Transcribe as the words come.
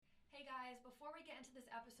before we get into this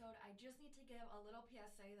episode, I just need to give a little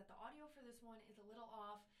PSA that the audio for this one is a little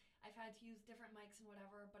off. I've had to use different mics and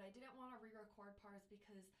whatever, but I didn't want to re-record parts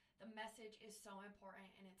because the message is so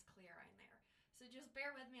important and it's clear in there. So just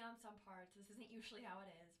bear with me on some parts. This isn't usually how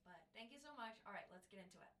it is, but thank you so much. All right, let's get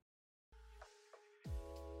into it.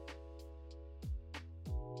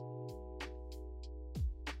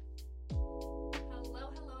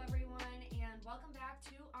 Hello everyone, and welcome back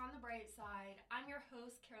to On the Bright Side. I'm your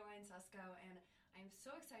host, Caroline Susko, and I'm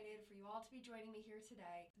so excited for you all to be joining me here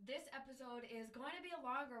today. This episode is going to be a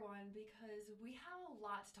longer one because we have a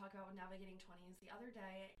lot to talk about with navigating 20s. The other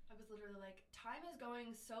day, I was literally like, time is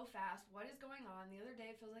going so fast. What is going on? The other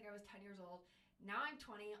day, it feels like I was 10 years old. Now I'm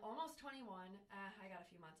 20, almost 21. I got a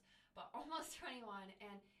few months, but almost 21,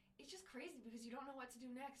 and it's just crazy because you don't know what to do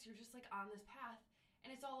next. You're just like on this path. And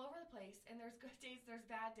it's all over the place, and there's good days, there's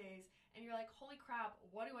bad days, and you're like, holy crap,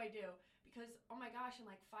 what do I do? Because, oh my gosh, in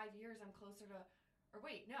like 5 years, I'm closer to, or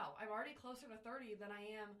wait, no, I'm already closer to 30 than I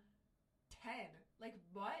am 10. Like,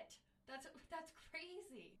 what? That's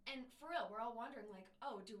crazy. And for real, we're all wondering, like,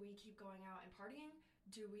 oh, do we keep going out and partying?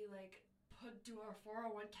 Do we, like, do our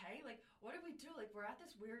 401k? Like, what do we do? Like, we're at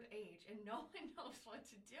this weird age, and no one knows what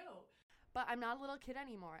to do. But I'm not a little kid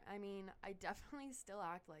anymore. I mean, I definitely still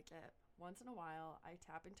act like it. Once in a while, I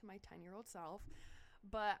tap into my 10-year-old self,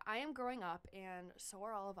 but I am growing up, and so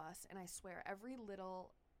are all of us, and I swear every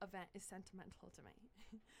little event is sentimental to me.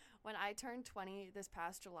 When I turned 20 this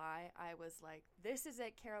past July, I was like, this is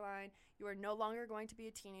it, Caroline. You are no longer going to be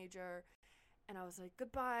a teenager. And I was like,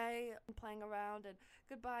 goodbye, I'm playing around, and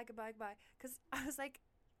goodbye. Because I was like,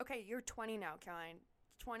 okay, you're 20 now, Caroline.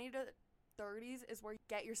 20 to 30s is where you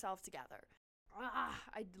get yourself together.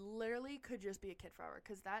 I literally could just be a kid forever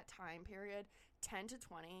because that time period, 10 to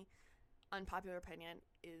 20, unpopular opinion,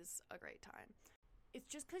 is a great time. It's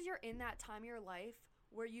just because you're in that time of your life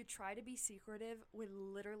where you try to be secretive with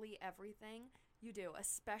literally everything you do,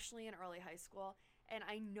 especially in early high school. And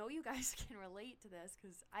I know you guys can relate to this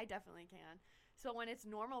because I definitely can. So when it's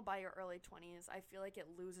normal by your early 20s, I feel like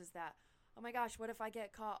it loses that, oh my gosh, what if I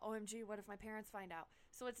get caught? OMG, what if my parents find out?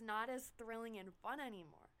 So it's not as thrilling and fun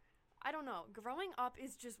anymore. I don't know. Growing up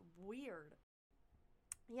is just weird.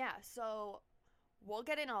 Yeah, so we'll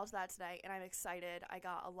get into all of that today, and I'm excited. I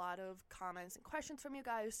got a lot of comments and questions from you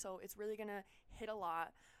guys, so it's really going to hit a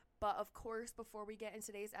lot. But of course, before we get into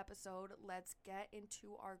today's episode, let's get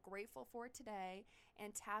into our grateful for today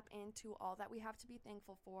and tap into all that we have to be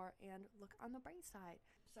thankful for and look on the bright side.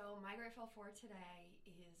 So my grateful for today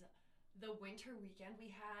is the winter weekend we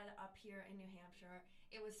had up here in New Hampshire.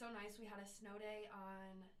 It was so nice. We had a snow day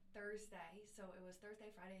on Thursday, so it was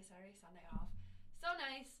Thursday, Friday, Saturday, Sunday off. So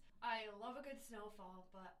nice. I love a good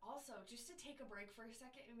snowfall, but also just to take a break for a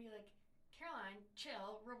second and be like, Caroline,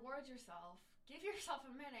 chill, reward yourself, give yourself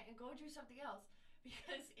a minute and go do something else.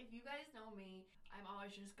 Because if you guys know me, I'm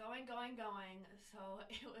always just going. So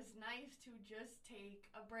it was nice to just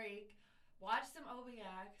take a break, watch some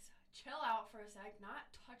OBX, chill out for a sec,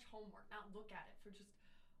 not touch homework, not look at it for just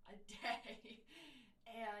a day,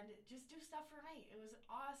 and just do stuff for me. It was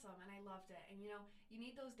awesome, and I loved it. And, you know, you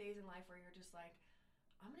need those days in life where you're just like,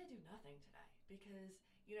 I'm going to do nothing today. Because,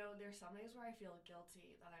 you know, there's some days where I feel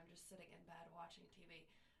guilty that I'm just sitting in bed watching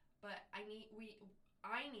TV. But I need to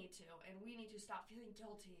stop feeling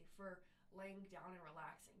guilty for laying down and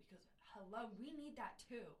relaxing. Because, hello, we need that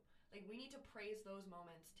too. Like, we need to praise those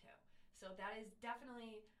moments too. So that is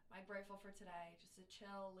definitely my grateful for today. Just a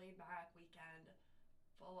chill, laid-back weekend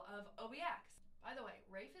full of OBX. By the way,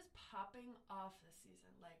 Rafe is popping off this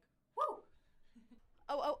season. Like, woo!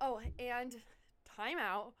 And time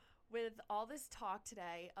out with all this talk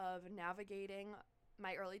today of navigating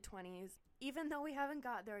my early 20s, even though we haven't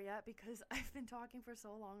got there yet because I've been talking for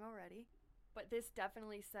so long already. But this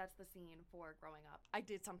definitely sets the scene for growing up. I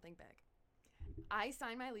did something big. I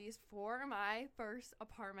signed my lease for my first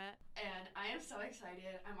apartment, and I am so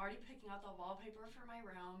excited. I'm already picking out the wallpaper for my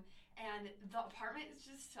room, and the apartment is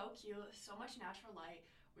just so cute, so much natural light,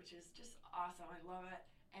 which is just awesome. I love it,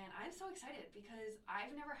 and I'm so excited because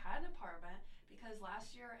I've never had an apartment because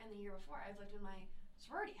last year and the year before I've lived in my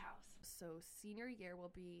sorority house. So senior year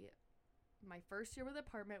will be my first year with an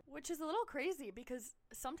apartment, which is a little crazy because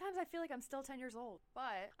sometimes I feel like I'm still 10 years old.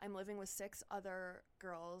 But I'm living with 6 other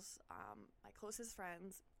girls, my closest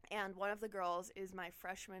friends, and one of the girls was my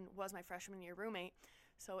freshman year roommate.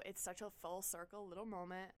 So it's such a full circle little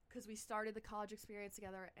moment because we started the college experience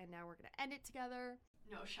together and now we're going to end it together.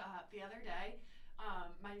 No, shut up. The other day,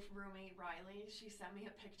 my roommate Riley, she sent me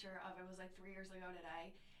a picture of, it was like 3 years ago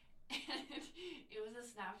today, and it was a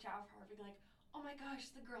Snapchat of her being like, oh my gosh,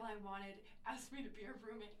 the girl I wanted asked me to be her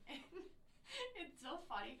roommate. And it's so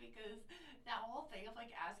funny because That whole thing of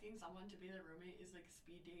like asking someone to be their roommate is like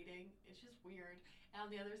speed dating. It's just weird. And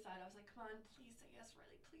on the other side, I was like, come on, please say yes,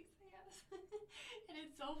 really, please say yes. And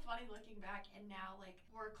it's so funny looking back. And now, like,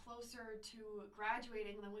 we're closer to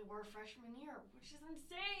graduating than we were freshman year, which is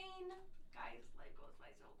insane. Guys, life goes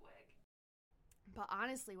by so quick. But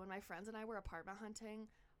honestly, when my friends and I were apartment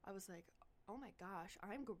hunting, I was like, oh my gosh,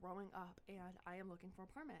 I'm growing up and I am looking for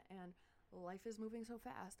an apartment. And life is moving so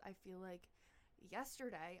fast. I feel like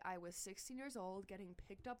yesterday I was 16 years old, getting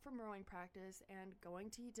picked up from rowing practice and going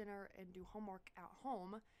to eat dinner and do homework at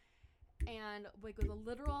home. And like with a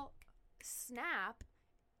literal snap,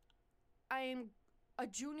 I'm a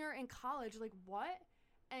junior in college. Like, what?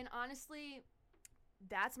 And honestly,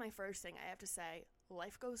 that's my first thing I have to say.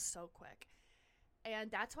 Life goes so quick.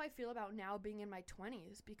 And that's how I feel about now being in my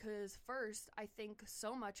 20s, because first, I think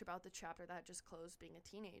so much about the chapter that just closed, being a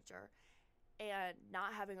teenager and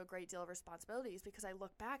not having a great deal of responsibilities, because I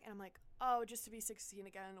look back and I'm like, oh, just to be 16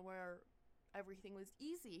 again where everything was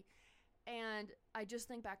easy. And I just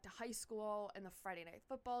think back to high school and the Friday night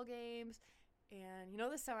football games and, you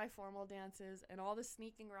know, the semi-formal dances and all the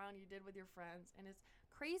sneaking around you did with your friends. And it's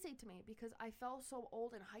crazy to me because I felt so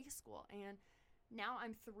old in high school, and now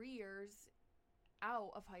I'm 3 years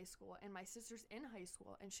out of high school and my sister's in high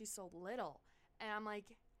school and she's so little. And I'm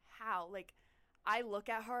like, how? Like, I look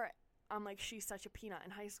at her, I'm like, she's such a peanut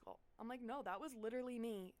in high school. I'm like, no, that was literally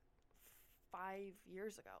me 5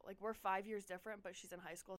 years ago. Like, we're 5 years different, but she's in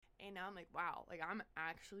high school. And now I'm like, wow, like, I'm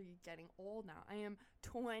actually getting old now. I am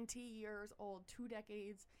 20 years old, 2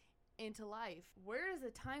 decades into life. Where does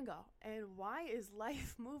the time go? And why is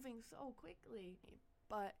life moving so quickly?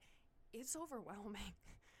 But it's overwhelming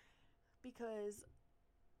because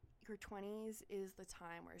your 20s is the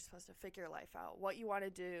time where you're supposed to figure life out, what you want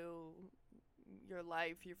to do, your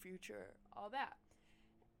life, your future, all that.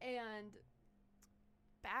 And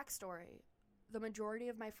backstory, the majority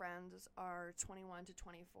of my friends are 21 to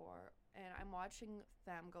 24, and I'm watching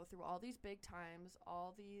them go through all these big times,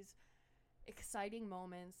 all these exciting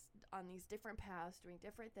moments on these different paths, doing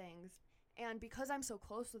different things. And because I'm so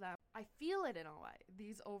close to them, I feel it in a way,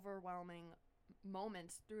 these overwhelming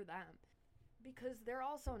moments through them, because they're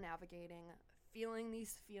also navigating, feeling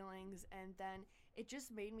these feelings. And then it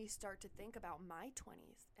just made me start to think about my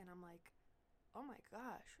 20s, and I'm like, oh my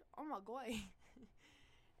gosh, oh my god.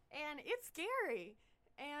 And it's scary.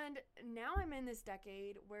 And now I'm in this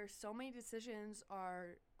decade where so many decisions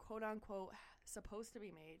are quote unquote supposed to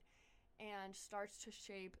be made and starts to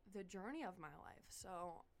shape the journey of my life.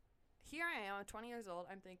 So here I am, 20 years old.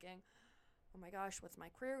 I'm thinking, oh my gosh, what's my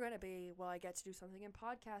career going to be? Will I get to do something in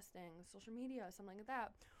podcasting, social media, something like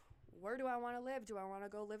that? Where do I want to live? Do I want to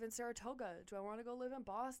go live in Saratoga? Do I want to go live in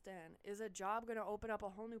Boston? Is a job going to open up a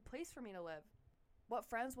whole new place for me to live? What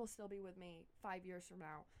friends will still be with me 5 years from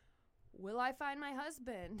now? Will I find my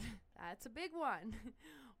husband? That's a big one.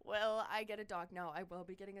 Will I get a dog? No, I will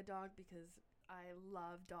be getting a dog because I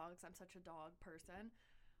love dogs. I'm such a dog person.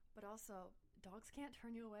 But also, dogs can't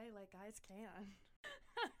turn you away like guys can.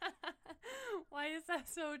 Why is that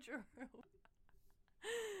so true?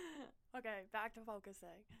 Okay, back to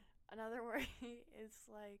focusing. Another worry is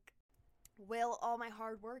like, will all my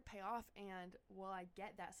hard work pay off, and will I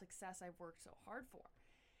get that success I've worked so hard for?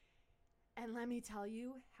 And let me tell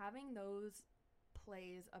you, having those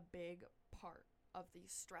plays a big part of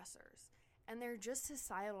these stressors. And they're just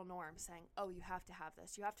societal norms saying, oh, you have to have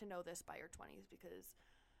this. You have to know this by your 20s because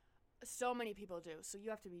so many people do. So you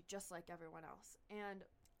have to be just like everyone else. And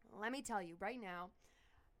let me tell you, right now,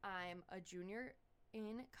 I'm a junior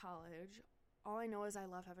in college. All I know is I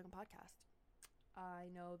love having a podcast. I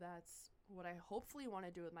know that's what I hopefully want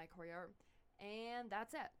to do with my career. And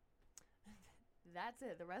that's it. That's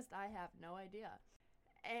it. The rest I have no idea.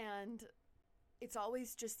 And it's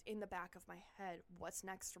always just in the back of my head, what's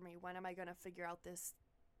next for me? When am I going to figure out this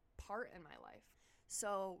part in my life?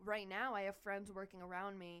 So right now I have friends working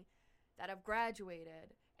around me that have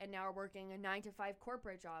graduated and now are working in 9-to-5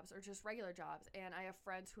 corporate jobs or just regular jobs. And I have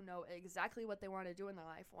friends who know exactly what they want to do in their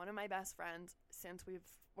life. One of my best friends, since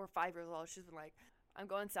we're 5 years old, she's been like, I'm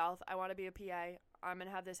going south. I want to be a PA. I'm going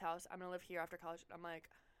to have this house. I'm going to live here after college. I'm like,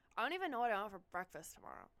 I don't even know what I want for breakfast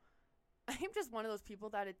tomorrow. I'm just one of those people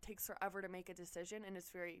that it takes forever to make a decision, and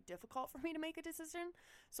it's very difficult for me to make a decision.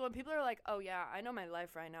 So when people are like, oh yeah, I know my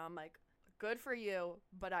life right now, I'm like, good for you,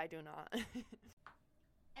 but I do not.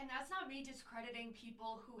 And that's not me discrediting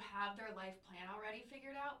people who have their life plan already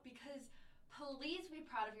figured out, because please be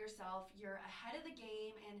proud of yourself. You're ahead of the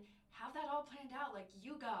game and have that all planned out. Like,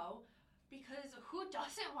 you go, because who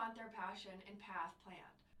doesn't want their passion and path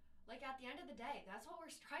planned? Like, at the end of the day, that's what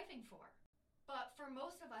we're striving for. But for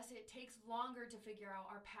most of us, it takes longer to figure out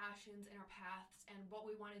our passions and our paths and what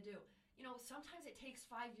we want to do. Sometimes it takes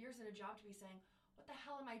 5 years in a job to be saying, what the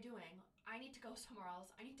hell am I doing? I need to go somewhere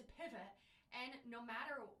else. I need to pivot. And no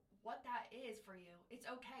matter what that is for you, it's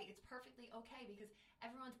okay. It's perfectly okay because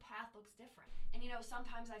everyone's path looks different. And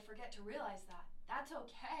sometimes I forget to realize that. That's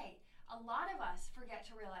okay. A lot of us forget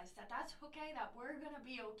to realize that that's okay, that we're gonna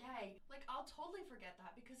be okay. Like, I'll totally forget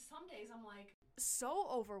that because some days I'm like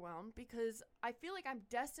so overwhelmed because I feel like I'm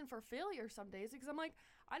destined for failure some days because I'm like,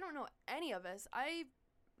 I don't know any of this. I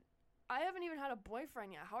haven't even had a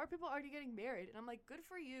boyfriend yet. How are people already getting married? And I'm like, good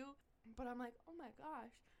for you. But I'm like, oh my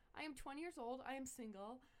gosh, I am 20 years old. I am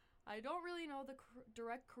single. I don't really know the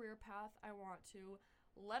direct career path I want to,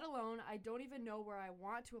 let alone I don't even know where I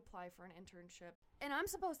want to apply for an internship. And I'm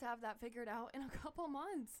supposed to have that figured out in a couple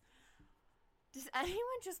months. Does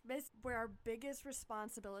anyone just miss where our biggest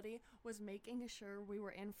responsibility was making sure we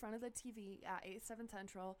were in front of the TV at 8/7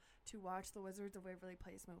 Central to watch the Wizards of Waverly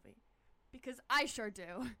Place movie? Because I sure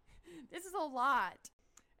do. This is a lot.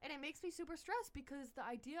 And it makes me super stressed because the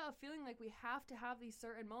idea of feeling like we have to have these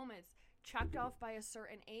certain moments checked off by a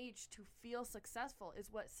certain age to feel successful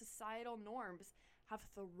is what societal norms have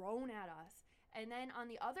thrown at us. And then on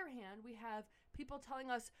the other hand, we have people telling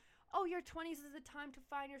us, oh, your 20s is the time to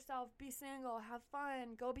find yourself, be single, have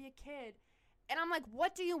fun, go be a kid. And I'm like,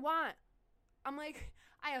 what do you want? I'm like,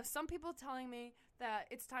 I have some people telling me that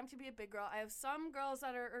it's time to be a big girl. I have some girls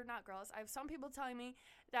that are, or not girls, I have some people telling me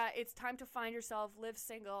that it's time to find yourself, live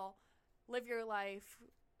single, live your life,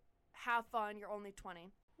 have fun, you're only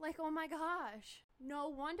 20. Like, oh my gosh. No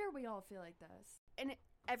wonder we all feel like this. And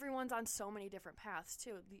everyone's on so many different paths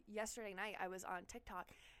too. Yesterday night I was on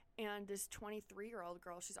TikTok and this 23-year-old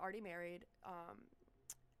girl, she's already married.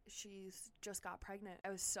 She's just got pregnant.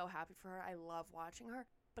 I was so happy for her. I love watching her.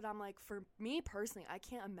 But I'm like, for me personally, I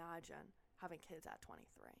can't imagine having kids at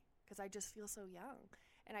 23 because I just feel so young.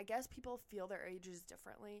 And I guess people feel their ages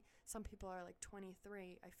differently. Some people are like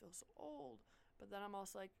 23, I feel so old. But then I'm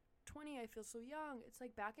also like 20, I feel so young. It's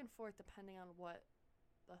like back and forth depending on what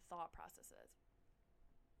the thought process is.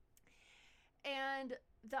 And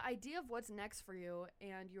the idea of what's next for you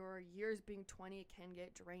and your years being 20 can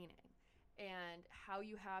get draining. And how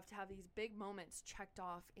you have to have these big moments checked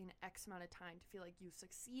off in X amount of time to feel like you've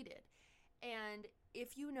succeeded. And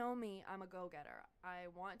if you know me, I'm a go-getter. I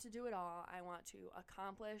want to do it all. I want to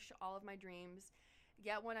accomplish all of my dreams.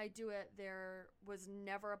 Yet when I do it, there was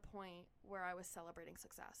never a point where I was celebrating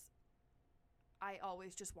success. I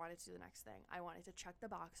always just wanted to do the next thing. I wanted to check the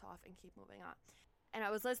box off and keep moving on. And I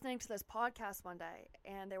was listening to this podcast one day,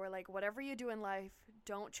 and they were like, whatever you do in life,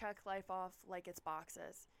 don't check life off like it's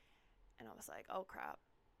boxes. And I was like, oh crap,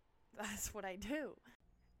 that's what I do.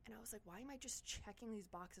 And I was like, why am I just checking these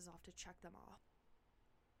boxes off to check them off?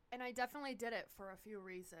 And I definitely did it for a few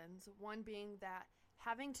reasons. One being that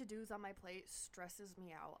having to-dos on my plate stresses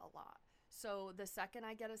me out a lot. So the second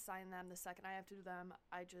I get assigned them, the second I have to do them,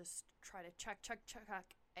 I just try to check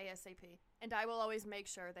ASAP. And I will always make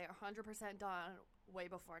sure they are 100% done way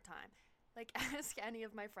before time. Like, ask any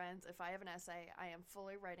of my friends if I have an essay, I am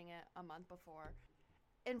fully writing it a month before.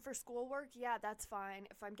 And for schoolwork, yeah, that's fine.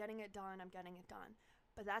 If I'm getting it done, I'm getting it done.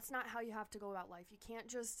 But that's not how you have to go about life. You can't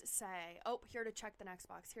just say, oh, here to check the next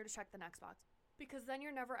box, here to check the next box. Because then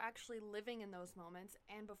you're never actually living in those moments.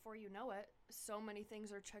 And before you know it, so many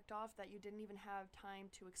things are checked off that you didn't even have time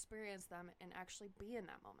to experience them and actually be in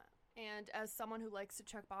that moment. And as someone who likes to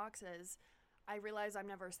check boxes, I realize I'm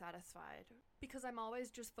never satisfied. Because I'm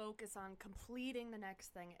always just focused on completing the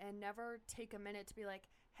next thing and never take a minute to be like,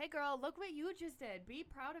 hey girl, look what you just did. Be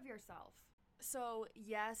proud of yourself. So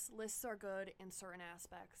yes, lists are good in certain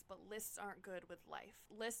aspects, but lists aren't good with life.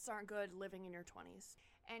 Lists aren't good living in your 20s.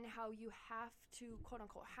 And how you have to, quote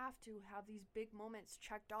unquote, have these big moments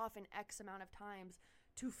checked off in X amount of times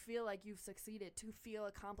to feel like you've succeeded, to feel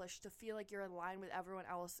accomplished, to feel like you're in line with everyone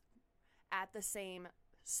else at the same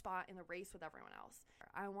spot in the race with everyone else.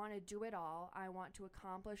 I want to do it all. I want to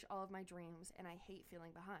accomplish all of my dreams, and I hate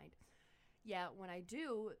feeling behind. Yet when I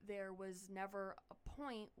do, there was never a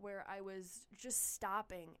point where I was just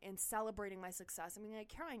stopping and celebrating my success. I mean, like,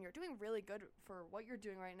 Caroline, you're doing really good for what you're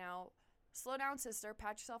doing right now. Slow down, sister.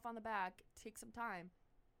 Pat yourself on the back. Take some time.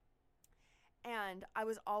 And I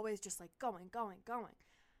was always just like going.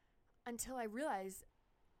 Until I realized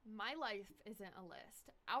my life isn't a list.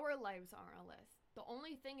 Our lives aren't a list. The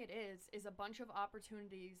only thing it is a bunch of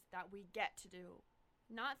opportunities that we get to do,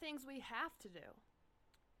 not things we have to do.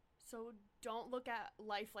 So don't look at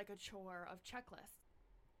life like a chore of checklists.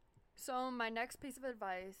 So my next piece of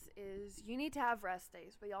advice is you need to have rest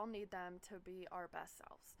days. We all need them to be our best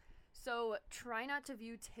selves. So try not to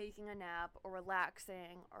view taking a nap or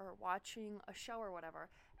relaxing or watching a show or whatever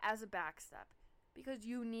as a backstep, because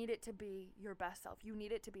you need it to be your best self. You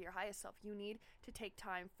need it to be your highest self. You need to take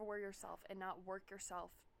time for yourself and not work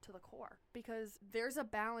yourself to the core, because there's a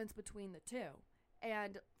balance between the two.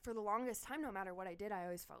 And for the longest time, no matter what I did, I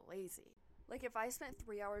always felt lazy. Like if I spent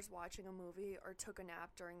 3 hours watching a movie or took a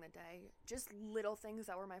nap during the day, just little things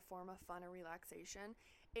that were my form of fun or relaxation,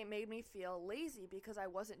 it made me feel lazy because I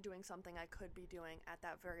wasn't doing something I could be doing at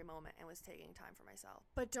that very moment and was taking time for myself.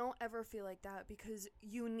 But don't ever feel like that, because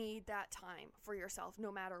you need that time for yourself.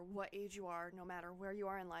 No matter what age you are, no matter where you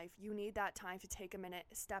are in life, you need that time to take a minute,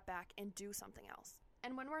 step back, and do something else.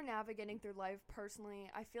 And when we're navigating through life, personally,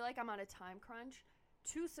 I feel like I'm on a time crunch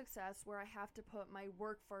to success where I have to put my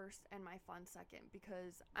work first and my fun second,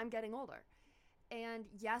 because I'm getting older. And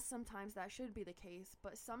yes, sometimes that should be the case,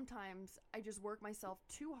 but sometimes I just work myself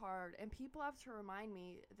too hard, and people have to remind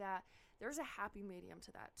me that there's a happy medium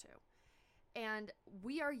to that too. And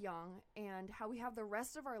we are young, and how we have the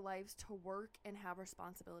rest of our lives to work and have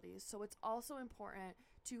responsibilities. So it's also important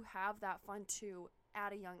to have that fun too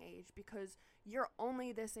at a young age, because you're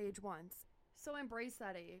only this age once. So embrace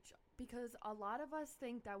that age, because a lot of us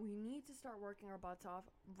think that we need to start working our butts off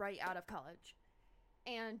right out of college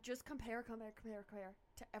and just compare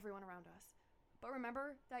to everyone around us. But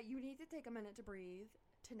remember that you need to take a minute to breathe,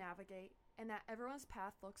 to navigate, and that everyone's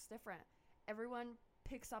path looks different. Everyone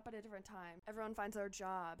picks up at a different time. Everyone finds their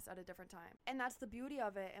jobs at a different time. And that's the beauty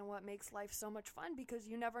of it, and what makes life so much fun, because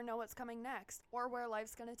you never know what's coming next or where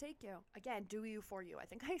life's going to take you. Again, do you for you. I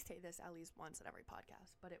think I say this at least once in every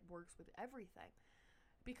podcast, but it works with everything.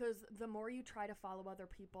 Because the more you try to follow other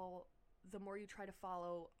people, the more you try to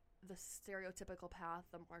follow the stereotypical path,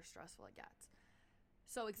 the more stressful it gets.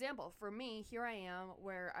 So example, for me, here I am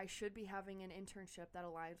where I should be having an internship that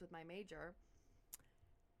aligns with my major,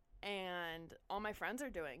 and all my friends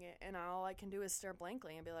are doing it, and all I can do is stare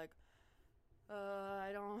blankly and be like,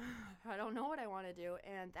 I don't know what I want to do.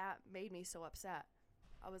 And that made me so upset.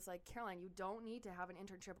 I was like, Caroline, you don't need to have an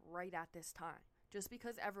internship right at this time. Just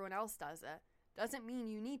because everyone else does it doesn't mean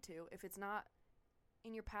you need to if it's not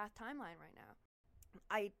in your path timeline right now.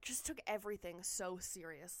 I just took everything so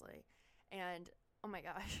seriously. And oh my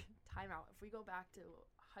gosh, time out. If we go back to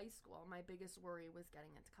high school, my biggest worry was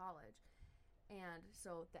getting into college. And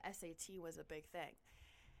so the SAT was a big thing.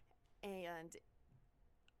 And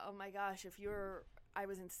oh my gosh, I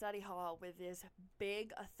was in study hall with this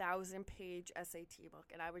big 1,000-page SAT book,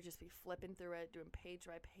 and I would just be flipping through it, doing page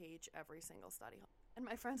by page every single study hall. And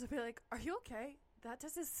my friends would be like, are you okay? That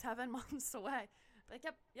test is 7 months away. Like,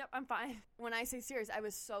 yep, I'm fine. When I say serious, I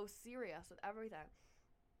was so serious with everything.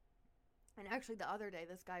 And actually the other day,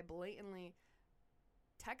 this guy blatantly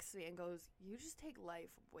texts me and goes, you just take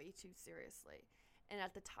life way too seriously. And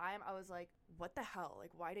at the time, I was like, what the hell?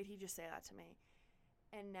 Like, why did he just say that to me?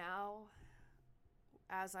 And now,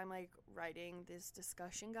 as I'm like writing this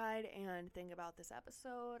discussion guide and think about this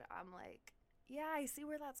episode, I'm like, yeah, I see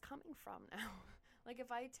where that's coming from now. Like,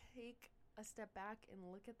 if I take a step back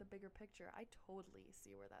and look at the bigger picture, I totally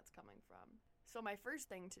see where that's coming from. So my first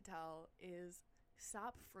thing to tell is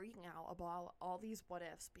stop freaking out about all these what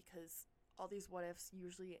ifs, because all these what ifs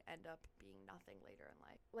usually end up being nothing later in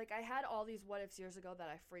life. Like, I had all these what ifs years ago that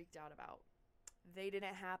I freaked out about. They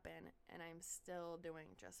didn't happen, and I'm still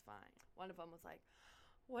doing just fine. One of them was like,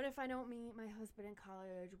 what if I don't meet my husband in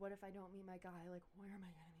college? What if I don't meet my guy? Like, where am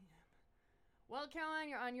I going to meet him? Well, Caroline,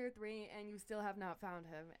 you're on year 3, and you still have not found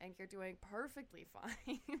him, and you're doing perfectly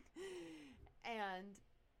fine. And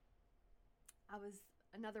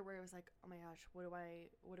another word was like, oh my gosh, what do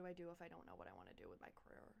I do if I don't know what I want to do with my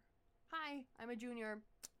career? Hi, I'm a junior.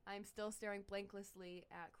 I'm still staring blanklessly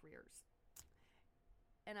at careers.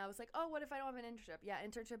 And I was like, oh, what if I don't have an internship? Yeah,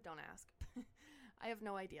 internship, don't ask. I have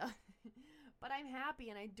no idea. But I'm happy,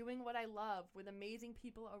 and I'm doing what I love with amazing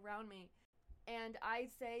people around me. And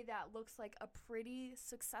I'd say that looks like a pretty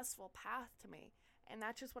successful path to me. And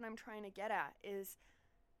that's just what I'm trying to get at, is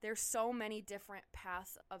there's so many different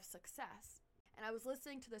paths of success. And I was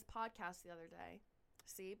listening to this podcast the other day.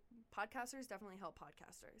 See, podcasters definitely help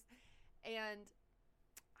podcasters. And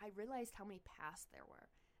I realized how many paths there were.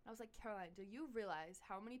 And I was like, Caroline, do you realize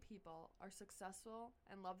how many people are successful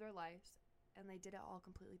and love their lives, and they did it all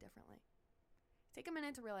completely differently? Take a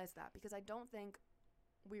minute to realize that, because I don't think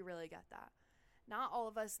we really get that. Not all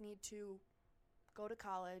of us need to go to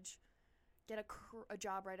college, get a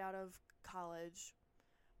job right out of college,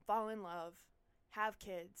 fall in love, have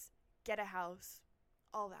kids, get a house,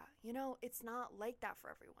 all that. You know, it's not like that for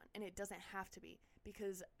everyone, and it doesn't have to be,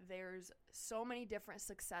 because there's so many different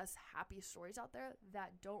success, happy stories out there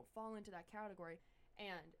that don't fall into that category.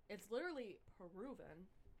 And it's literally proven,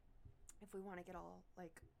 if we want to get all,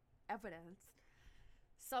 like, evidence,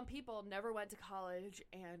 some people never went to college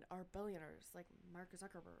and are billionaires, like Mark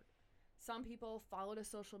Zuckerberg. Some people followed a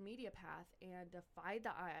social media path and defied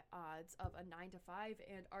the odds of a 9-to-5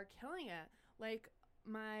 and are killing it. Like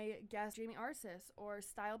my guest, Jamie Arcis, or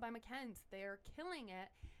Style by McKenzie. They're killing it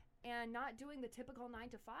and not doing the typical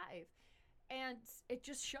 9-to-5. And it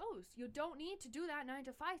just shows you don't need to do that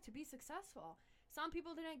 9-to-5 to be successful. Some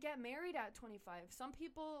people didn't get married at 25. Some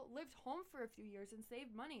people lived home for a few years and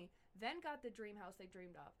saved money, then got the dream house they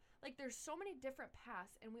dreamed of. Like, there's so many different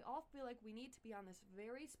paths, and we all feel like we need to be on this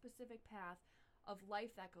very specific path of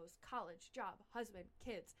life that goes college, job, husband,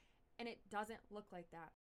 kids, and it doesn't look like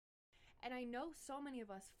that. And I know so many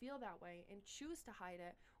of us feel that way and choose to hide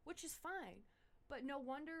it, which is fine. But no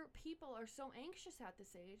wonder people are so anxious at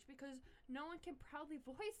this age, because no one can proudly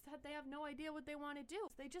voice that they have no idea what they want to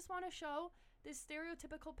do. They just want to show this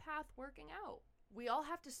stereotypical path working out. We all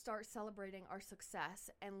have to start celebrating our success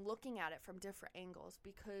and looking at it from different angles,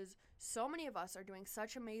 because so many of us are doing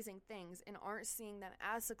such amazing things and aren't seeing them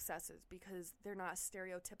as successes because they're not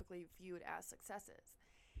stereotypically viewed as successes.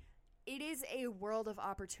 It is a world of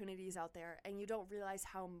opportunities out there, and you don't realize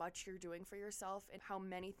how much you're doing for yourself and how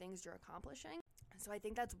many things you're accomplishing. So I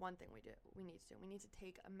think that's one thing we need to do. We need to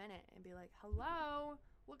take a minute and be like, hello,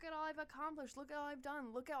 look at all I've accomplished. Look at all I've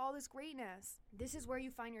done. Look at all this greatness. This is where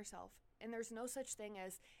you find yourself. And there's no such thing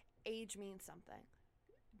as age means something.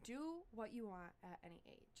 Do what you want at any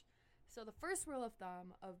age. So the first rule of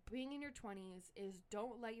thumb of being in your 20s is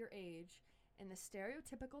don't let your age and the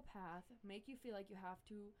stereotypical path make you feel like you have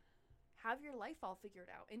to have your life all figured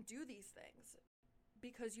out and do these things,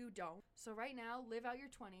 because you don't. So right now, live out your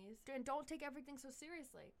 20s and don't take everything so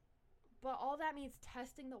seriously. But all that means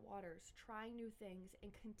testing the waters, trying new things,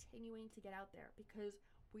 and continuing to get out there, because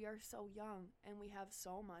we are so young and we have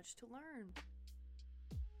so much to learn.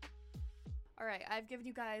 All right, I've given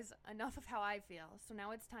you guys enough of how I feel. So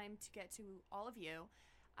now it's time to get to all of you.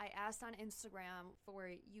 I asked on Instagram for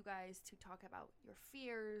you guys to talk about your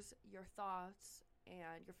fears, your thoughts,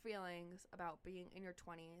 and your feelings about being in your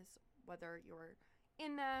 20s, whether you're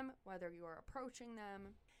in them, whether you're approaching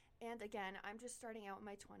them. And again, I'm just starting out in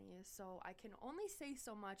my 20s, so I can only say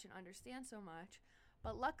so much and understand so much.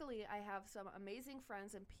 But luckily, I have some amazing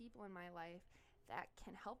friends and people in my life that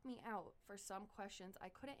can help me out for some questions I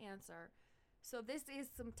couldn't answer. So this is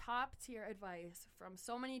some top tier advice from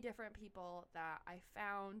so many different people that I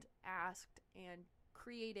found, asked, and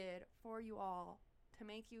created for you all to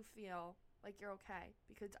make you feel like you're okay,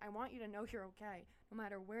 because I want you to know you're okay, no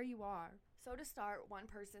matter where you are. So to start, one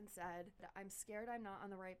person said, I'm scared I'm not on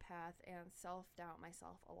the right path and self-doubt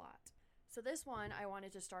myself a lot. So this one I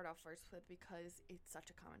wanted to start off first with because it's such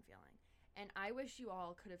a common feeling. And I wish you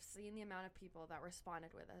all could have seen the amount of people that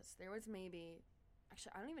responded with us. There was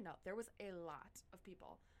I don't even know. There was a lot of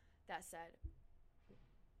people that said,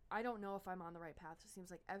 I don't know if I'm on the right path. It seems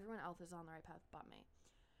like everyone else is on the right path but me.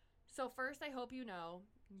 So first, I hope you know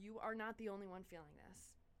you are not the only one feeling this.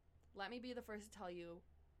 Let me be the first to tell you,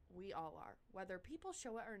 we all are. Whether people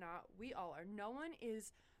show it or not, we all are. No one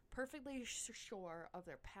is perfectly sure of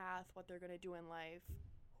their path, what they're going to do in life,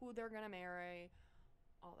 who they're going to marry,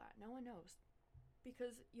 all that. No one knows.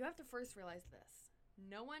 Because you have to first realize this.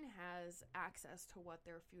 No one has access to what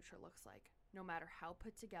their future looks like, no matter how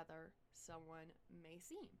put together someone may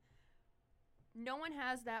seem. No one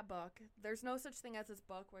has that book. There's no such thing as this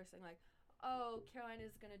book where it's saying like, oh, Caroline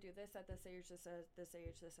is going to do this at this age, this at this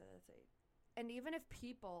age, this at this age. And even if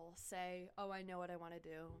people say, oh, I know what I want to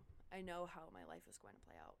do, I know how my life is going to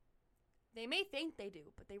play out, they may think they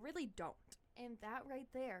do, but they really don't. And that right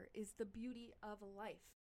there is the beauty of life.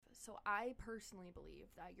 So I personally believe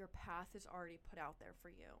that your path is already put out there for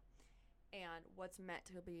you, and what's meant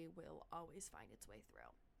to be will always find its way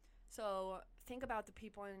through. So think about the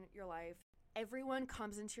people in your life. Everyone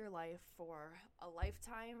comes into your life for a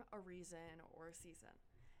lifetime, a reason, or a season.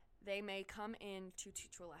 They may come in to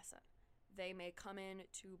teach you a lesson. They may come in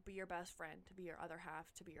to be your best friend, to be your other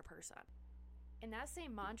half, to be your person. And that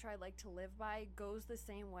same mantra I like to live by goes the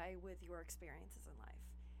same way with your experiences in life.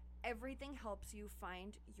 Everything helps you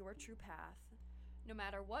find your true path. No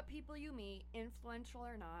matter what people you meet, influential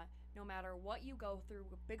or not, no matter what you go through,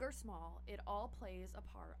 big or small, it all plays a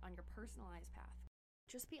part on your personalized path.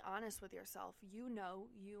 Just be honest with yourself. You know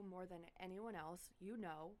you more than anyone else. You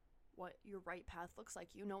know what your right path looks like.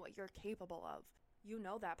 You know what you're capable of. You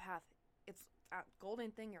know that path. It's that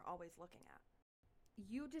golden thing you're always looking at.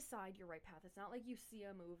 You decide your right path. It's not like you see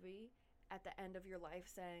a movie at the end of your life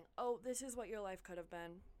saying, oh, this is what your life could have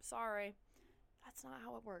been. Sorry. That's not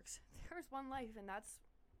how it works. There's one life, and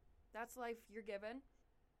that's life you're given.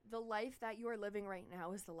 the life that you are living right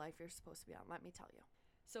now is the life you're supposed to be on, let me tell you.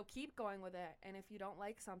 So keep going with it, and if you don't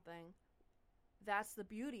like something, that's the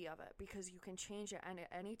beauty of it, because you can change it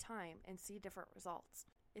at any time and see different results.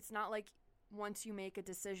 It's not like once you make a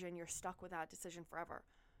decision, you're stuck with that decision forever.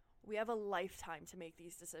 We have a lifetime to make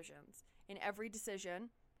these decisions, and every decision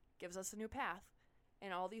gives us a new path,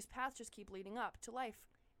 and all these paths just keep leading up to life.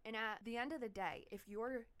 And at the end of the day, if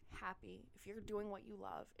you're happy, if you're doing what you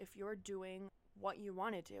love, if you're doing what you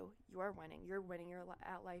want to do, you are winning. You're winning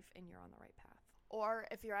at life, and you're on the right path. Or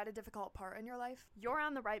if you're at a difficult part in your life, you're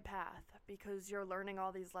on the right path because you're learning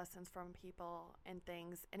all these lessons from people and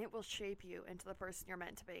things, and it will shape you into the person you're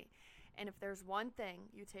meant to be. And if there's one thing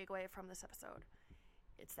you take away from this episode,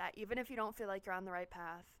 it's that even if you don't feel like you're on the right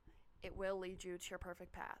path, it will lead you to your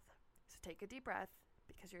perfect path. So take a deep breath,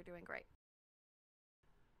 because you're doing great.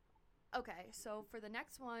 Okay, so for the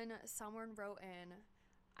next one, someone wrote in,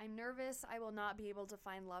 I'm nervous I will not be able to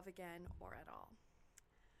find love again or at all.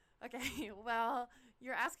 Okay, well,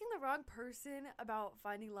 you're asking the wrong person about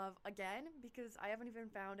finding love again, because I haven't even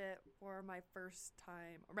found it for my first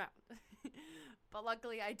time around. But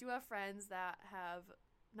luckily, I do have friends that have,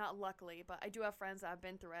 not luckily, but I do have friends that have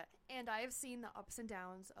been through it. And I have seen the ups and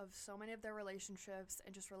downs of so many of their relationships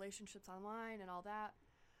and just relationships online and all that.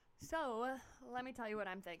 So let me tell you what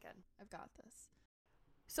I'm thinking. I've got this.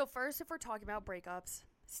 So first, if we're talking about breakups,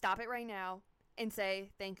 stop it right now and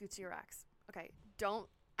say thank you to your ex. Okay, don't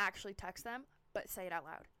actually text them, but say it out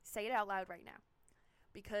loud. Say it out loud right now,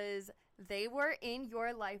 because they were in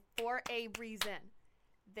your life for a reason.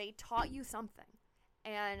 They taught you something,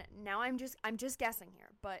 and now I'm just guessing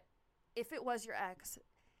here, but if it was your ex,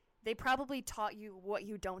 they probably taught you what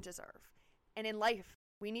you don't deserve. And in life,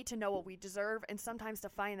 we need to know what we deserve, and sometimes to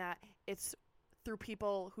find that, it's through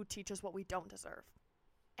people who teach us what we don't deserve.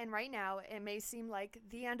 And right now, it may seem like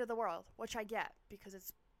the end of the world, which I get, because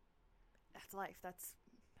that's life. That's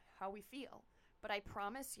how we feel. But I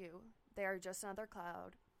promise you, they are just another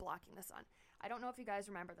cloud blocking the sun. I don't know if you guys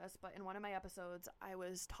remember this, but in one of my episodes, I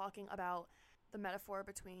was talking about the metaphor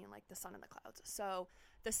between like the sun and the clouds. So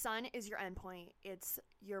the sun is your endpoint. It's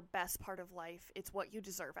your best part of life. It's what you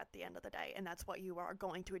deserve at the end of the day. And that's what you are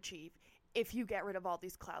going to achieve if you get rid of all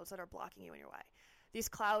these clouds that are blocking you in your way. These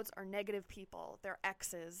clouds are negative people. They're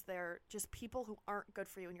exes. They're just people who aren't good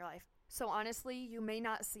for you in your life. So honestly, you may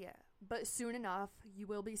not see it, but soon enough, you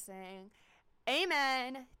will be saying,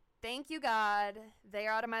 Amen. Thank you, God. They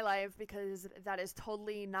are out of my life, because that is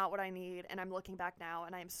totally not what I need. And I'm looking back now,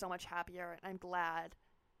 and I'm so much happier, and I'm glad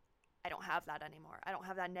I don't have that anymore. I don't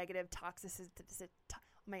have that negative toxicity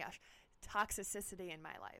in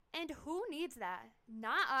my life. And who needs that?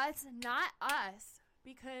 Not us,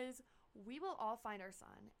 because we will all find our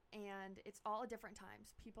sun, and it's all at different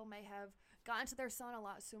times. People may have gotten to their sun a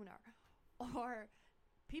lot sooner, or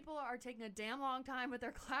people are taking a damn long time with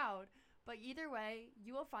their cloud. But either way,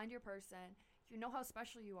 you will find your person. You know how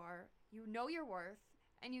special you are. You know your worth,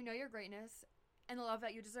 and you know your greatness and the love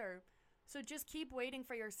that you deserve. So just keep waiting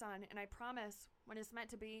for your sun, and I promise, when it's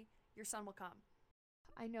meant to be, your sun will come.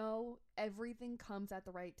 I know everything comes at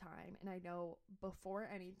the right time, and I know before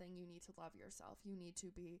anything, you need to love yourself. You need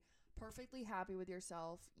to be perfectly happy with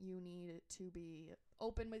yourself. You need to be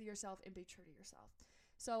open with yourself and be true to yourself.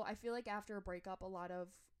 So I feel like after a breakup, a lot of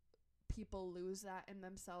people lose that in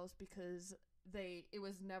themselves, because it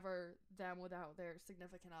was never them without their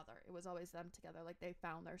significant other. It was always them together. Like, they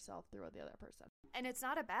found their self through the other person. And it's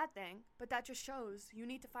not a bad thing, but that just shows you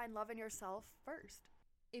need to find love in yourself first.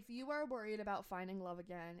 If you are worried about finding love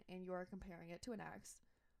again and you are comparing it to an ex,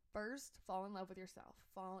 first, fall in love with yourself.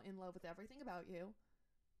 Fall in love with everything about you,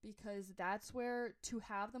 because that's where to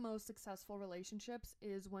have the most successful relationships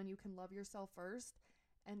is when you can love yourself first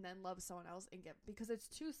and then love someone else, and because it's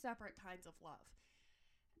two separate kinds of love.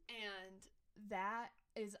 And that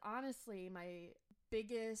is honestly my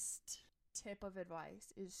biggest tip of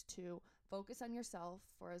advice, is to focus on yourself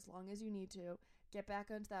for as long as you need to. Get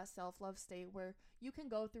back into that self-love state where you can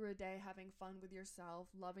go through a day having fun with yourself,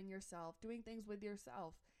 loving yourself, doing things with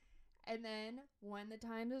yourself. And then when the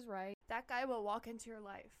time is right, that guy will walk into your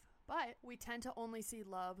life. But we tend to only see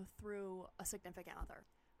love through a significant other.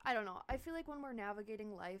 I don't know. I feel like when we're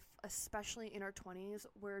navigating life, especially in our 20s,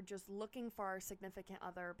 we're just looking for our significant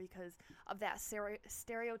other because of that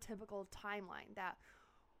stereotypical timeline that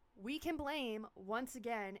we can blame once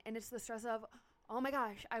again. And it's the stress of, oh my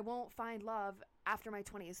gosh, I won't find love after my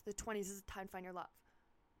 20s. The 20s is the time to find your love.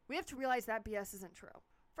 We have to realize that BS isn't true.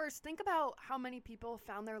 First, think about how many people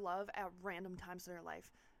found their love at random times in their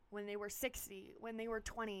life. When they were 60, when they were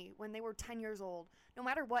 20, when they were 10 years old. No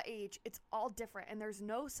matter what age, it's all different. And there's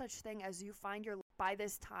no such thing as you find your by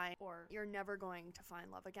this time or you're never going to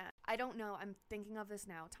find love again. I don't know. I'm thinking of this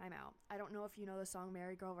now. Time out. I don't know if you know the song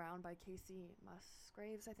Merry Go Round by Casey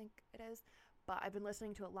Musgraves, I think it is. But I've been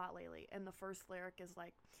listening to it a lot lately. And the first lyric is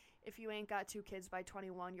like, if you ain't got 2 kids by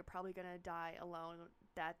 21, you're probably going to die alone.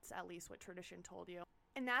 That's at least what tradition told you.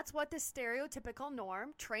 And that's what the stereotypical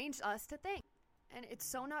norm trains us to think. And it's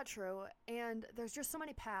so not true. And there's just so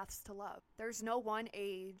many paths to love. There's no one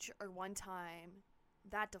age or one time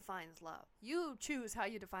that defines love. You choose how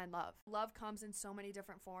you define love. Love comes in so many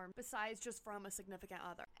different forms besides just from a significant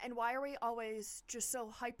other. And why are we always just so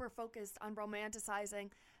hyper-focused on romanticizing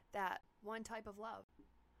that one type of love?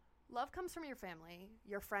 Love comes from your family,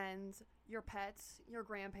 your friends, your pets, your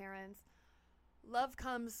grandparents. Love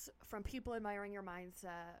comes from people admiring your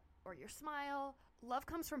mindset or your smile. Love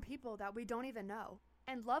comes from people that we don't even know.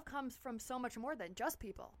 And love comes from so much more than just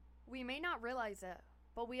people. We may not realize it,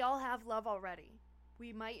 but we all have love already.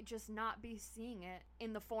 We might just not be seeing it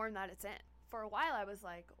in the form that it's in. For a while I was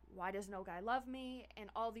like, why does no guy love me? And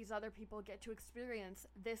all these other people get to experience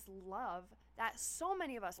this love that so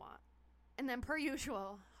many of us want. And then per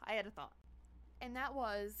usual, I had a thought. And that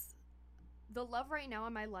was, the love right now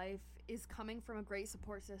in my life is coming from a great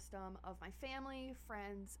support system of my family,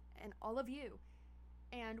 friends, and all of you.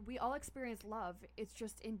 And we all experience love. It's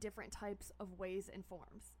just in different types of ways and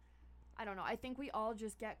forms. I don't know. I think we all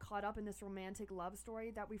just get caught up in this romantic love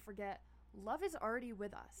story that we forget love is already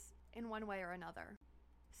with us in one way or another.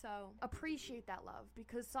 So appreciate that love,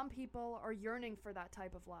 because some people are yearning for that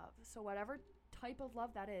type of love. So whatever type of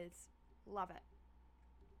love that is, love it.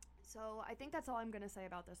 So I think that's all I'm going to say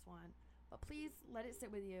about this one. But please let it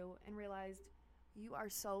sit with you and realize you are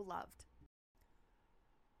so loved.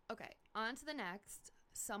 Okay, on to the next.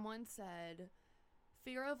 Someone said,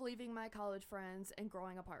 fear of leaving my college friends and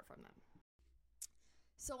growing apart from them.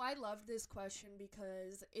 So I love this question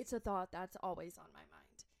because it's a thought that's always on my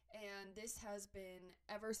mind. And this has been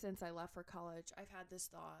ever since I left for college. I've had this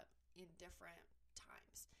thought in different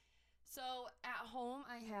times. So at home,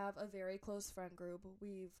 I have a very close friend group.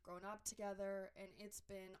 We've grown up together, and it's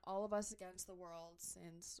been all of us against the world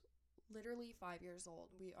since literally 5 years old.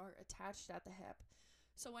 We are attached at the hip.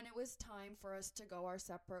 So when it was time for us to go our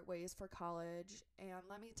separate ways for college, and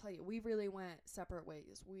let me tell you, we really went separate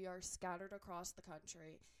ways. We are scattered across the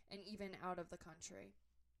country and even out of the country.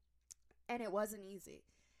 And it wasn't easy.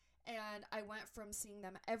 And I went from seeing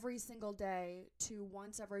them every single day to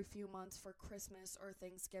once every few months for Christmas or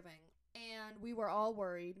Thanksgiving. And we were all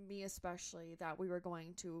worried, me especially, that we were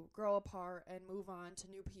going to grow apart and move on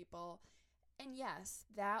to new people. And yes,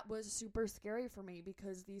 that was super scary for me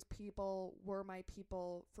because these people were my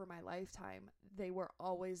people for my lifetime. They were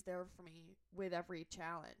always there for me with every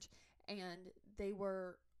challenge, and they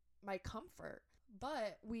were my comfort.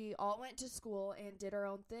 But we all went to school and did our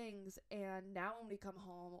own things, and now when we come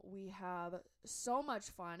home, we have so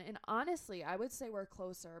much fun. And honestly, I would say we're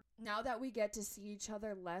closer. Now that we get to see each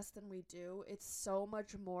other less than we do, it's so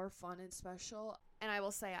much more fun and special. And I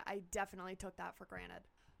will say, I definitely took that for granted.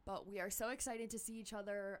 But we are so excited to see each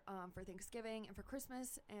other for Thanksgiving and for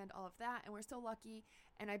Christmas and all of that. And we're so lucky.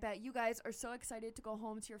 And I bet you guys are so excited to go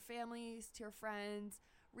home to your families, to your friends,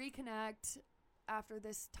 reconnect after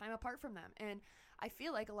this time apart from them. And I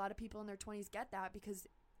feel like a lot of people in their 20s get that because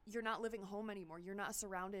you're not living home anymore. You're not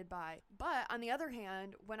surrounded by. But on the other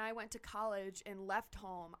hand, when I went to college and left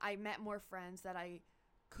home, I met more friends that I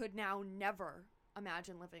could now never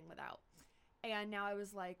imagine living without. And now I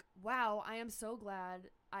was like, wow, I am so glad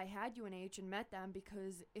I had UNH and met them,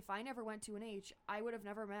 because if I never went to UNH, I would have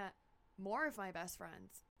never met more of my best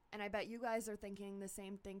friends. And I bet you guys are thinking the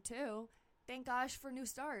same thing too. Thank gosh for new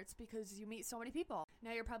starts, because you meet so many people.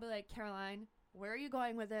 Now you're probably like, Caroline, where are you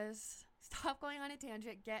going with this? Stop going on a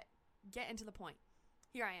tangent. Get into the point.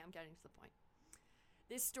 Here I am getting to the point.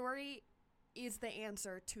 This story is the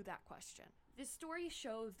answer to that question. This story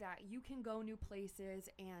shows that you can go new places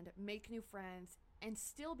and make new friends and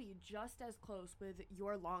still be just as close with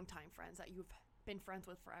your longtime friends that you've been friends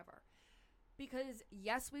with forever. Because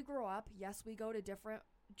yes, we grow up. Yes, we go to different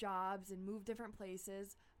jobs and move different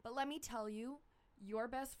places. But let me tell you, your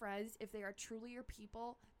best friends, if they are truly your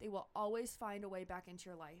people, they will always find a way back into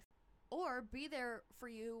your life or be there for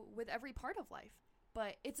you with every part of life.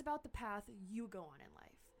 But it's about the path you go on in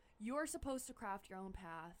life. You're supposed to craft your own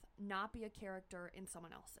path, not be a character in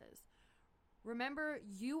someone else's. Remember,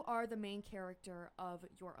 you are the main character of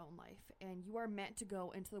your own life, and you are meant to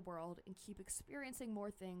go into the world and keep experiencing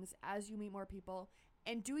more things as you meet more people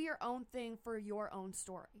and do your own thing for your own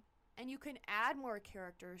story. And you can add more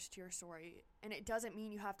characters to your story, and it doesn't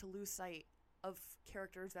mean you have to lose sight of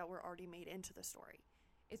characters that were already made into the story.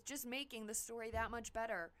 It's just making the story that much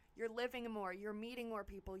better. You're living more, you're meeting more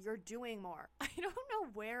people, you're doing more. I don't know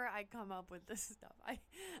where I come up with this stuff. I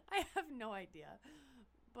have no idea.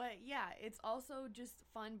 But yeah, it's also just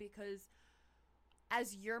fun because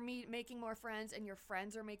as you're making more friends and your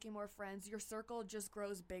friends are making more friends, your circle just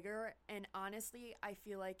grows bigger. And honestly, I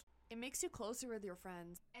feel like it makes you closer with your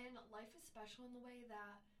friends. And life is special in the way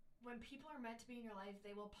that when people are meant to be in your life,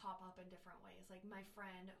 they will pop up in different ways. Like my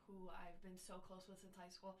friend, who I've been so close with since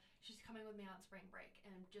high school, she's coming with me on spring break,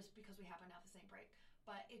 and just because we happen to have the same break.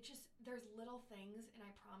 But there's little things, and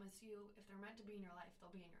I promise you, if they're meant to be in your life,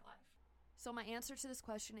 they'll be in your life. So my answer to this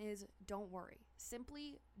question is don't worry.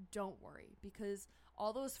 Simply don't worry, because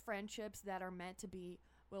all those friendships that are meant to be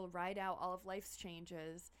will ride out all of life's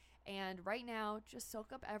changes. And right now, just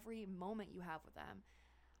soak up every moment you have with them.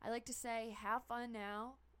 I like to say, have fun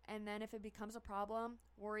now. And then if it becomes a problem,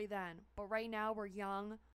 worry then. But right now, we're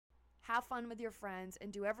young. Have fun with your friends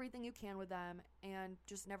and do everything you can with them, and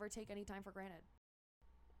just never take any time for granted.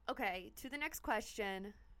 Okay, to the next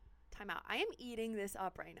question. Time out. I am eating this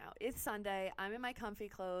up right now. It's Sunday. I'm in my comfy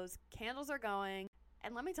clothes. Candles are going.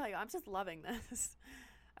 And let me tell you, I'm just loving this.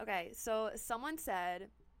 Okay, so someone said,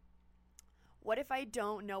 what if I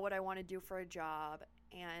don't know what I want to do for a job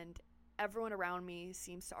and everyone around me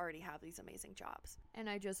seems to already have these amazing jobs, and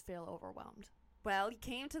I just feel overwhelmed? Well, you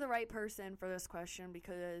came to the right person for this question,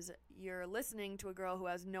 because you're listening to a girl who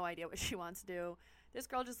has no idea what she wants to do. This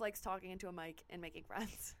girl just likes talking into a mic and making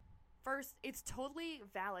friends. First, it's totally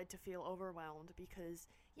valid to feel overwhelmed because,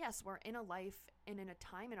 yes, we're in a life and in a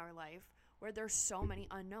time in our life where there's so many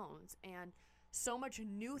unknowns and so much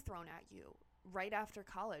new thrown at you right after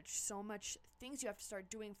college, so much things you have to start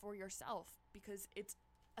doing for yourself, because it's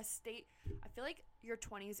a state. I feel like your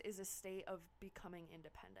 20s is a state of becoming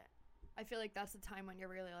independent. I feel like that's the time when you're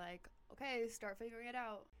really like, okay, start figuring it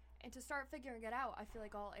out. And to start figuring it out, I feel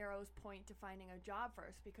like all arrows point to finding a job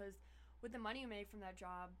first, because with the money you make from that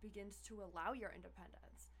job begins to allow your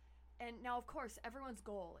independence. And now, of course, everyone's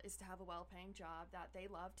goal is to have a well-paying job that they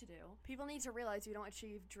love to do. People need to realize you don't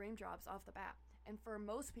achieve dream jobs off the bat. And for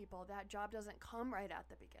most people, that job doesn't come right at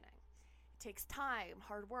the beginning. It takes time,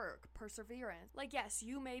 hard work, perseverance. Like, yes,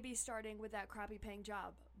 you may be starting with that crappy paying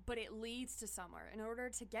job, but it leads to somewhere. In order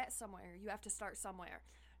to get somewhere, you have to start somewhere,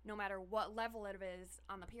 no matter what level it is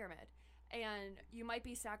on the pyramid. And you might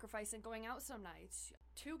be sacrificing going out some nights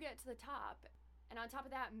to get to the top. And on top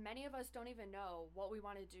of that, many of us don't even know what we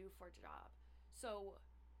want to do for a job. So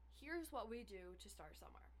here's what we do to start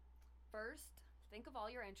somewhere. First, think of all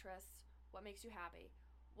your interests. What makes you happy?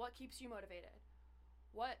 What keeps you motivated?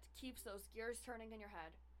 What keeps those gears turning in your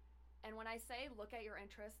head? And when I say look at your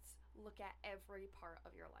interests, look at every part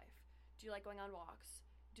of your life. Do you like going on walks?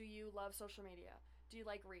 Do you love social media? Do you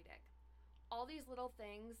like reading? All these little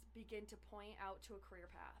things begin to point out to a career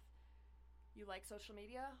path. You like social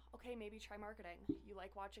media? Okay, maybe try marketing. You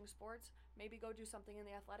like watching sports? Maybe go do something in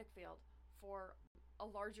the athletic field for a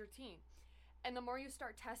larger team. And the more you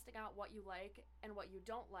start testing out what you like and what you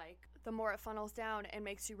don't like, the more it funnels down and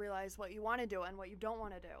makes you realize what you want to do and what you don't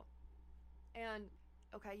want to do. And,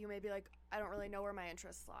 okay, you may be like, I don't really know where my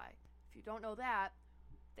interests lie. If you don't know that,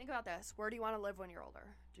 think about this. Where do you want to live when you're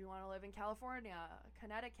older? Do you want to live in California,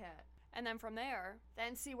 Connecticut? And then from there,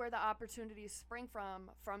 then see where the opportunities spring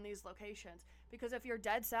from these locations. Because if you're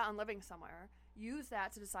dead set on living somewhere, use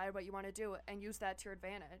that to decide what you want to do and use that to your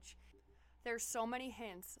advantage. There's so many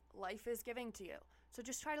hints life is giving to you. So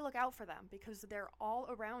just try to look out for them, because they're all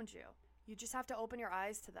around you. You just have to open your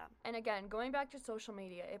eyes to them. And again, going back to social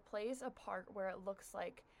media, it plays a part where it looks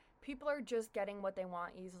like people are just getting what they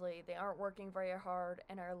want easily. They aren't working very hard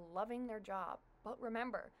and are loving their job. But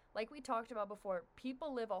remember, like we talked about before,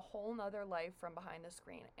 people live a whole nother life from behind the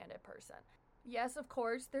screen and in person. Yes, of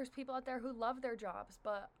course, there's people out there who love their jobs,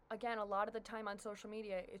 but again, a lot of the time on social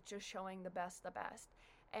media, it's just showing the best.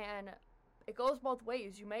 And it goes both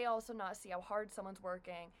ways. You may also not see how hard someone's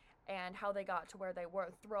working and how they got to where they were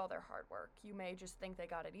through all their hard work. You may just think they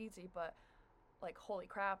got it easy, but like, holy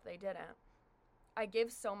crap, they didn't. I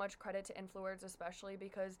give so much credit to influencers, especially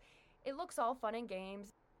because it looks all fun and games.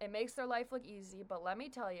 It makes their life look easy, but let me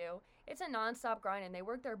tell you, it's a nonstop grind, and they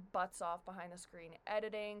work their butts off behind the screen,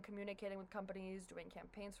 editing, communicating with companies, doing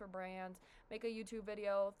campaigns for brands, make a YouTube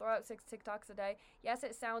video, throw out 6 TikToks a day. Yes,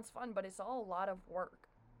 it sounds fun, but it's all a lot of work.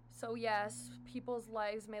 So yes, people's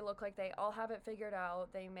lives may look like they all have it figured out.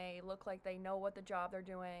 They may look like they know what the job they're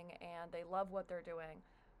doing and they love what they're doing.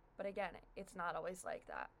 But again, it's not always like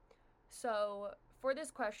that. So for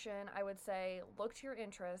this question, I would say look to your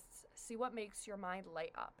interests, see what makes your mind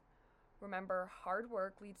light up. Remember, hard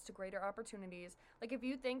work leads to greater opportunities. Like, if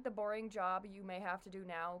you think the boring job you may have to do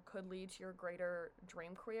now could lead to your greater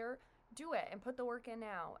dream career, do it and put the work in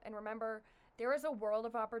now. And remember, there is a world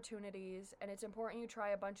of opportunities, and it's important you try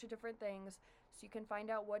a bunch of different things so you can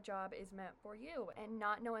find out what job is meant for you. And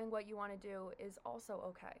not knowing what you want to do is also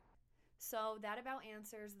okay. So that about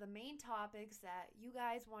answers the main topics that you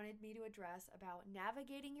guys wanted me to address about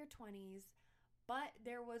navigating your 20s. But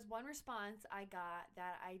there was one response I got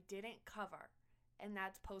that I didn't cover, and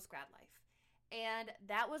that's post-grad life. And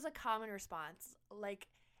that was a common response. Like,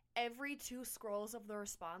 every 2 scrolls of the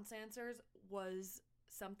response answers was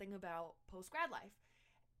something about post-grad life.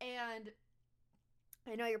 And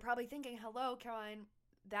I know you're probably thinking, hello, Caroline,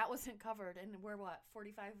 that wasn't covered, and we're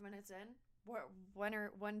 45 minutes in?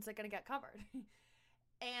 When's it going to get covered?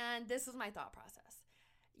 And this is my thought process.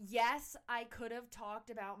 Yes, I could have talked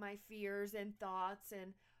about my fears and thoughts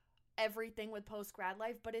and everything with post-grad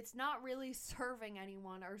life, but it's not really serving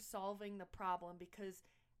anyone or solving the problem because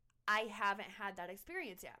I haven't had that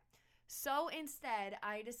experience yet. So instead,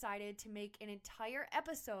 I decided to make an entire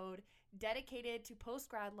episode dedicated to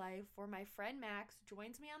post-grad life where my friend Max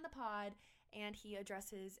joins me on the pod and he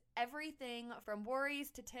addresses everything from worries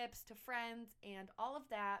to tips to friends and all of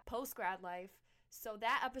that post-grad life. So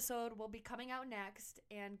that episode will be coming out next,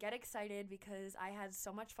 and get excited because I had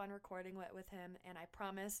so much fun recording with him, and I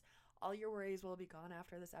promise all your worries will be gone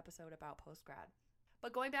after this episode about post-grad.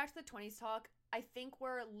 But going back to the 20s talk, I think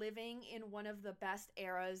we're living in one of the best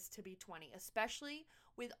eras to be 20, especially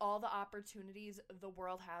with all the opportunities the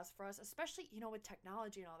world has for us, especially, with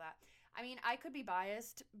technology and all that. I mean, I could be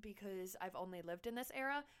biased because I've only lived in this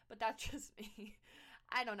era, but that's just me.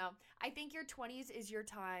 I don't know. I think your 20s is your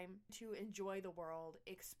time to enjoy the world,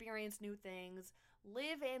 experience new things,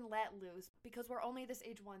 live and let loose, because we're only this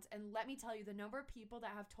age once. And let me tell you, the number of people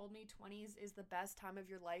that have told me 20s is the best time of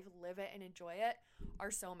your life, live it and enjoy it,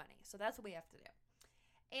 are so many. So that's what we have to do.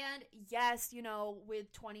 And yes,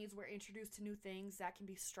 with 20s, we're introduced to new things that can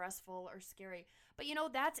be stressful or scary. But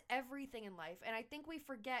that's everything in life. And I think we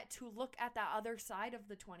forget to look at that other side of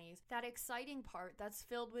the 20s, that exciting part that's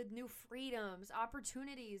filled with new freedoms,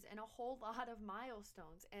 opportunities, and a whole lot of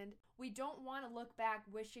milestones. And we don't want to look back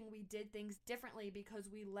wishing we did things differently because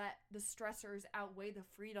we let the stressors outweigh the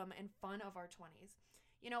freedom and fun of our 20s.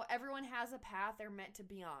 Everyone has a path they're meant to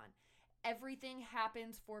be on. Everything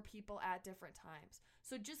happens for people at different times.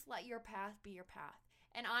 So just let your path be your path.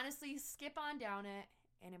 And honestly, skip on down it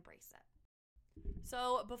and embrace it.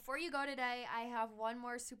 So before you go today, I have one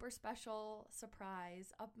more super special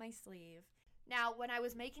surprise up my sleeve. Now, when I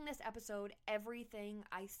was making this episode, everything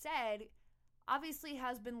I said obviously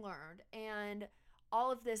has been learned. And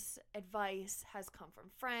all of this advice has come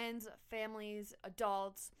from friends, families,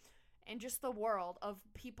 adults, and just the world of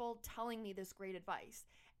people telling me this great advice.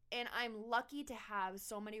 And I'm lucky to have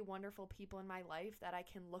so many wonderful people in my life that I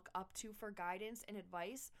can look up to for guidance and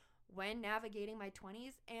advice when navigating my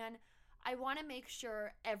 20s. And I want to make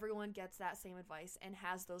sure everyone gets that same advice and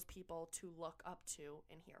has those people to look up to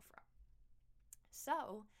and hear from.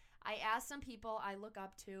 So I asked some people I look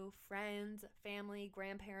up to, friends, family,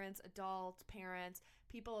 grandparents, adults, parents,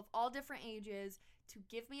 people of all different ages, to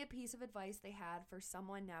give me a piece of advice they had for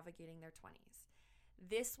someone navigating their 20s.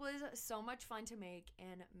 This was so much fun to make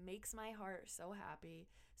and makes my heart so happy.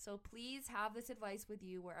 So please have this advice with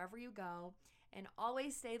you wherever you go, and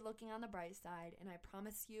always stay looking on the bright side, and I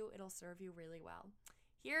promise you it'll serve you really well.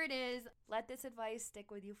 Here it is. Let this advice stick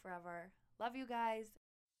with you forever. Love you guys.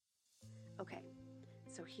 Okay,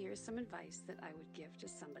 so here's some advice that I would give to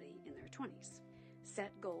somebody in their 20s.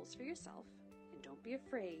 Set goals for yourself, and don't be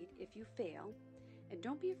afraid if you fail. And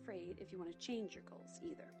don't be afraid if you want to change your goals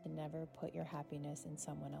either. And never put your happiness in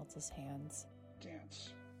someone else's hands.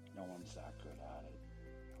 Dance. No one's that good at it.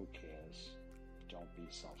 Who cares? Don't be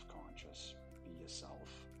self-conscious. Be yourself.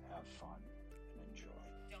 Have fun and enjoy.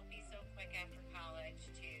 Don't be so quick after college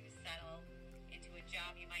to settle into a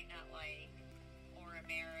job you might not like or a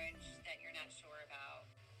marriage that you're not sure about.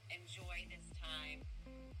 Enjoy this time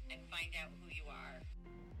and find out who you are.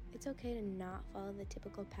 It's okay to not follow the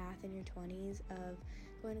typical path in your 20s of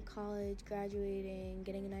going to college, graduating,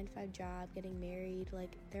 getting a 9-to-5 job, getting married.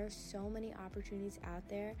 Like, there are so many opportunities out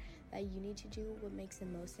there that you need to do what makes the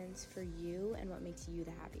most sense for you and what makes you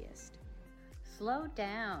the happiest. Slow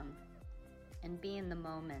down and be in the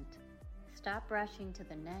moment. Stop rushing to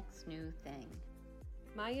the next new thing.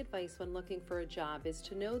 My advice when looking for a job is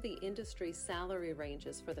to know the industry salary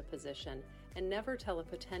ranges for the position and never tell a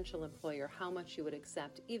potential employer how much you would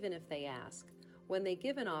accept, even if they ask. When they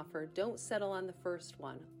give an offer, don't settle on the first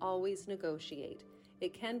one. Always negotiate.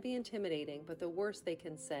 It can be intimidating, but the worst they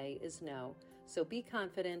can say is no. So be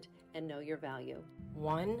confident and know your value.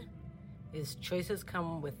 1 is choices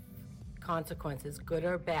come with consequences, good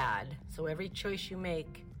or bad. So every choice you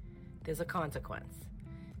make, there's a consequence.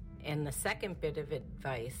 And the second bit of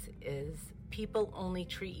advice is people only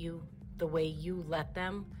treat you the way you let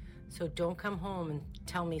them. So don't come home and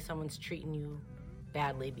tell me someone's treating you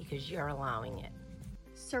badly because you're allowing it.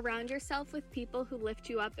 Surround yourself with people who lift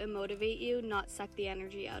you up and motivate you, not suck the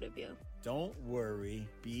energy out of you. Don't worry,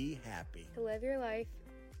 be happy. To live your life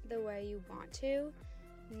the way you want to,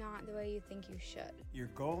 not the way you think you should. Your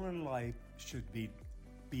goal in life should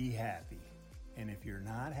be happy. And if you're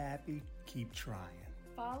not happy, keep trying.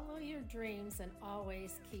 Follow your dreams and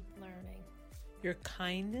always keep learning. Your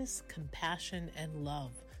kindness, compassion, and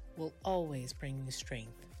love will always bring you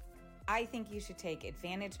strength. I think you should take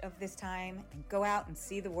advantage of this time and go out and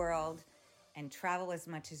see the world and travel as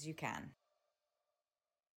much as you can.